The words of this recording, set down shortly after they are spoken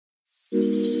Hey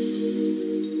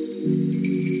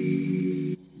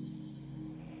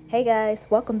guys,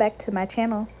 welcome back to my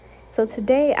channel. So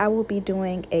today I will be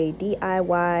doing a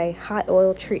DIY hot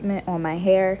oil treatment on my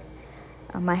hair.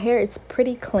 My hair is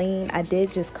pretty clean. I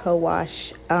did just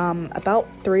co-wash about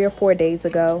 3 or 4 days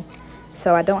ago,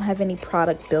 so I don't have any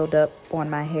product buildup on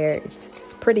my hair.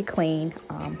 It's pretty clean.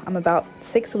 I'm about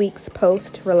 6 weeks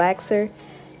post relaxer.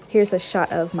 Here's a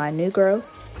shot of my new grow.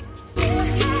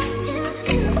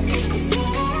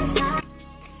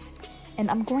 And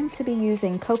I'm going to be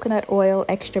using coconut oil,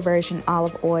 extra virgin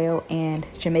olive oil, and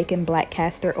Jamaican black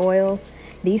castor oil.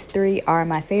 These three are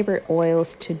my favorite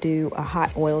oils to do a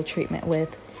hot oil treatment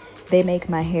with. They make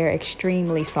my hair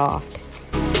extremely soft.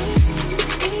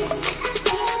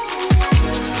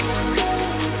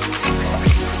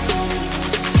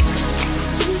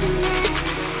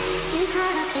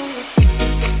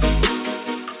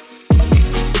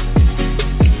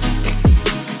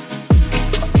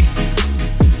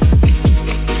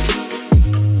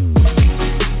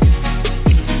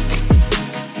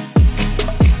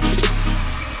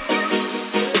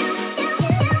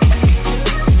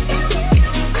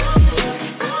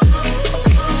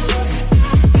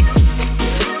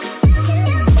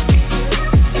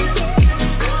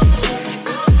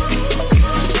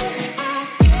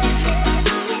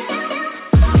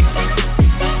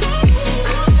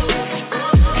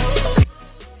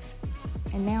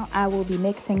 I will be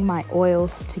mixing my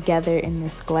oils together in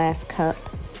this glass cup.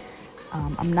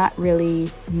 I'm not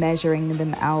really measuring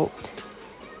them out.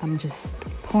 I'm just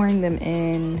pouring them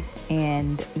in,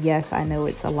 and yes, I know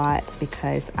it's a lot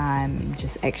because I'm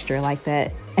just extra like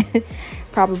that.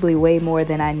 Probably way more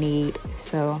than I need.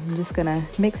 So I'm just gonna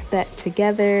mix that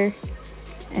together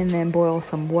and then boil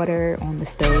some water on the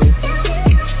stove.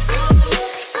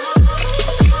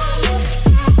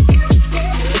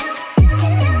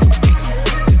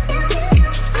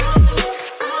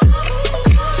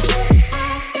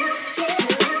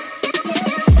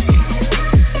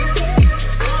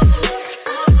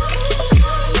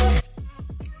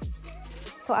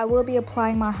 So I will be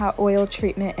applying my hot oil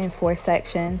treatment in 4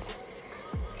 sections.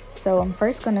 So I'm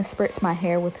first going to spritz my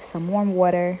hair with some warm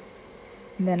water,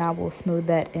 and then I will smooth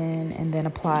that in and then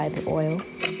apply the oil.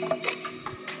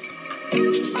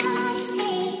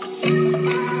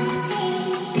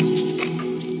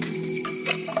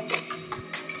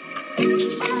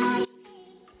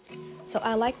 So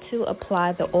I like to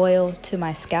apply the oil to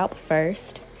my scalp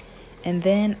first, and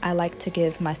then I like to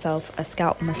give myself a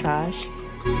scalp massage.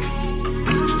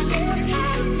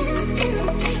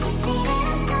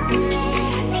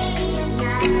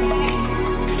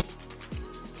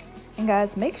 And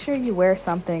guys, make sure you wear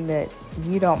something that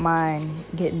you don't mind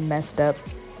getting messed up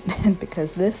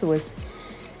because this was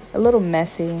a little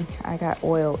messy. I got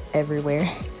oil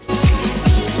everywhere.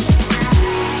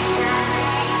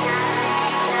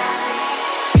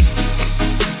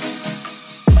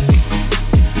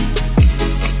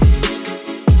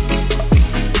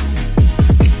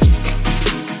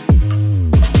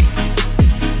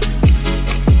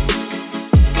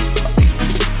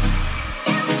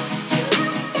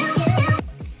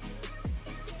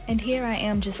 And here I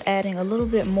am just adding a little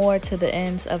bit more to the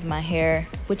ends of my hair,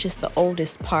 which is the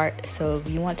oldest part. So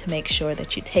you want to make sure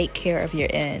that you take care of your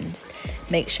ends.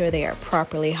 Make sure they are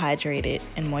properly hydrated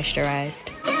and moisturized.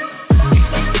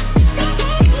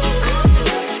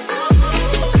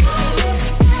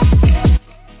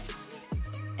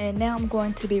 And now I'm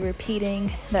going to be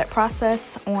repeating that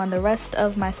process on the rest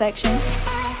of my section.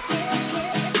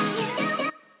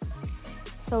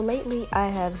 So lately I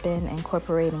have been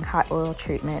incorporating hot oil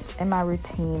treatments in my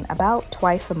routine about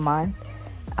twice a month.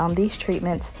 These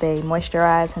treatments, they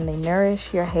moisturize and they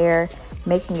nourish your hair,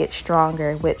 making it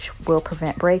stronger, which will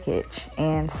prevent breakage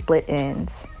and split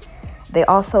ends. They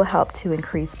also help to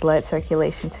increase blood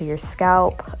circulation to your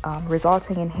scalp,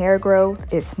 resulting in hair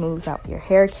growth. It smooths out your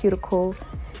hair cuticle,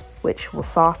 which will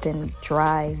soften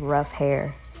dry, rough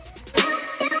hair.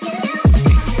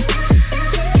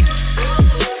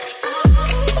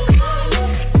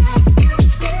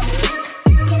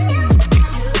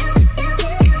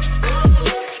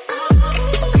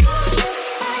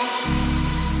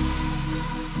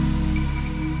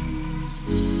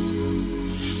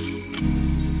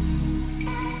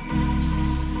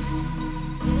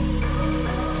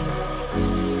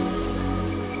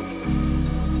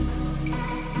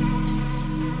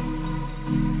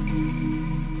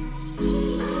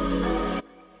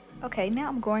 Okay, now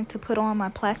I'm going to put on my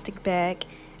plastic bag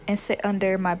and sit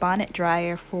under my bonnet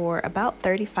dryer for about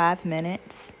 35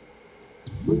 minutes.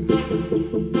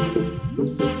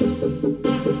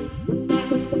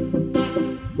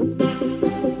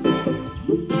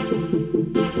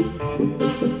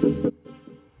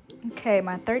 Okay,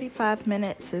 my 35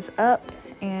 minutes is up,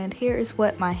 and here is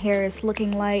what my hair is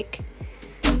looking like.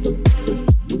 So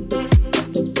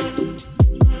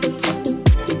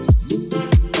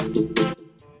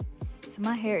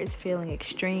my hair is feeling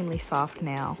extremely soft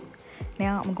now.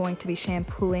 Now I'm going to be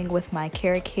shampooing with my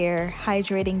Kaale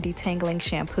Hydrating Detangling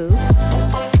Shampoo.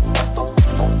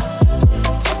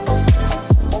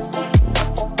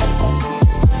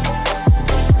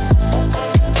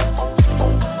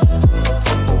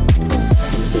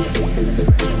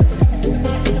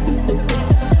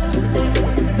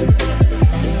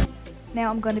 Now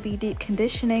I'm going to be deep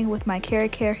conditioning with my Kaale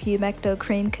Humecto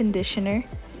Cream Conditioner.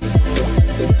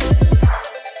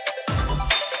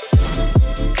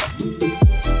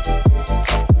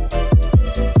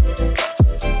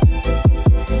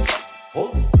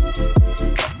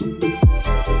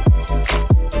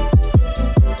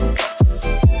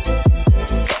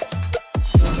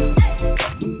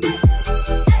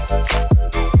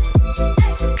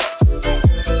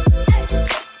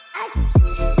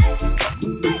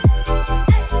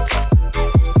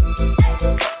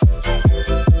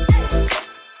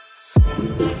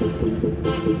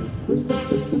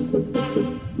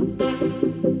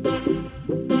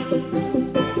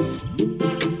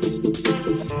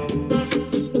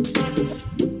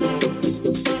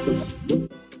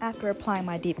 After applying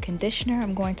my deep conditioner,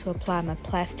 I'm going to apply my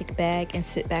plastic bag and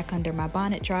sit back under my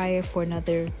bonnet dryer for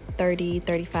another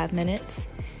 30-35 minutes.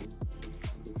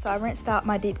 So I rinsed out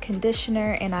my deep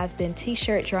conditioner and I've been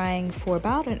t-shirt drying for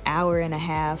about an hour and a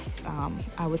half.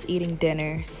 I was eating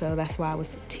dinner, so that's why I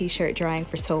was t-shirt drying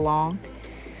for so long.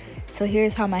 So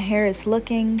here's how my hair is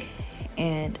looking,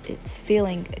 and it's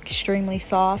feeling extremely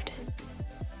soft.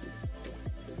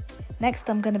 Next,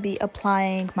 I'm going to be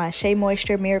applying my Shea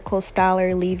Moisture Miracle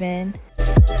Styler leave-in.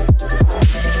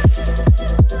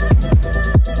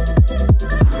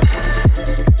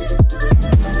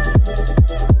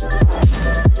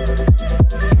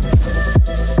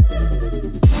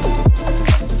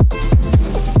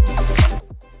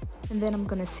 And then I'm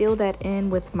going to seal that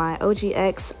in with my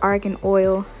OGX Argan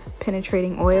Oil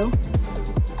Penetrating Oil.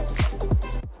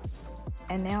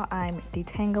 And now I'm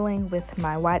detangling with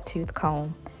my wide tooth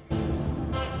comb.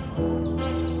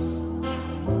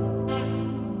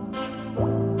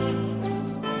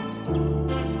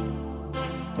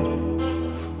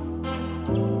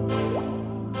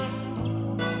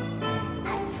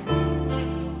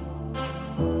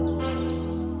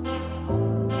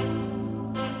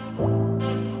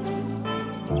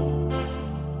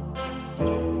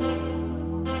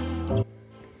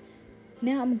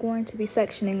 Now I'm going to be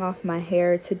sectioning off my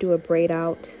hair to do a braid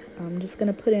out. I'm just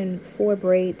going to put in 4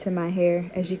 braids in my hair.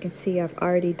 As you can see, I've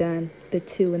already done the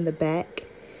 2 in the back.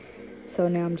 So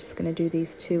now I'm just going to do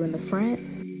these 2 in the front.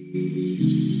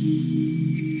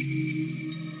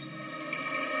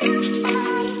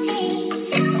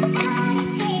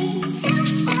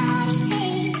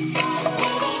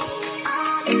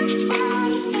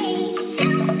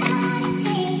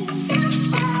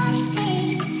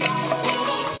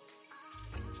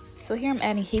 So here I'm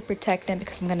adding heat protectant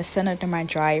because I'm going to sit under my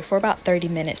dryer for about 30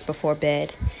 minutes before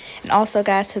bed. And also,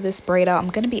 guys, to this braid out, I'm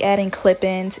going to be adding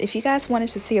clip-ins. If you guys wanted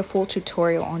to see a full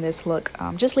tutorial on this look,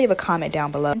 just leave a comment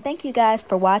down below. And thank you guys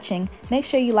for watching. Make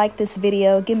sure you like this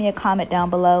video, give me a comment down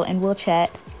below, and we'll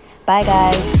chat. Bye,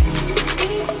 guys.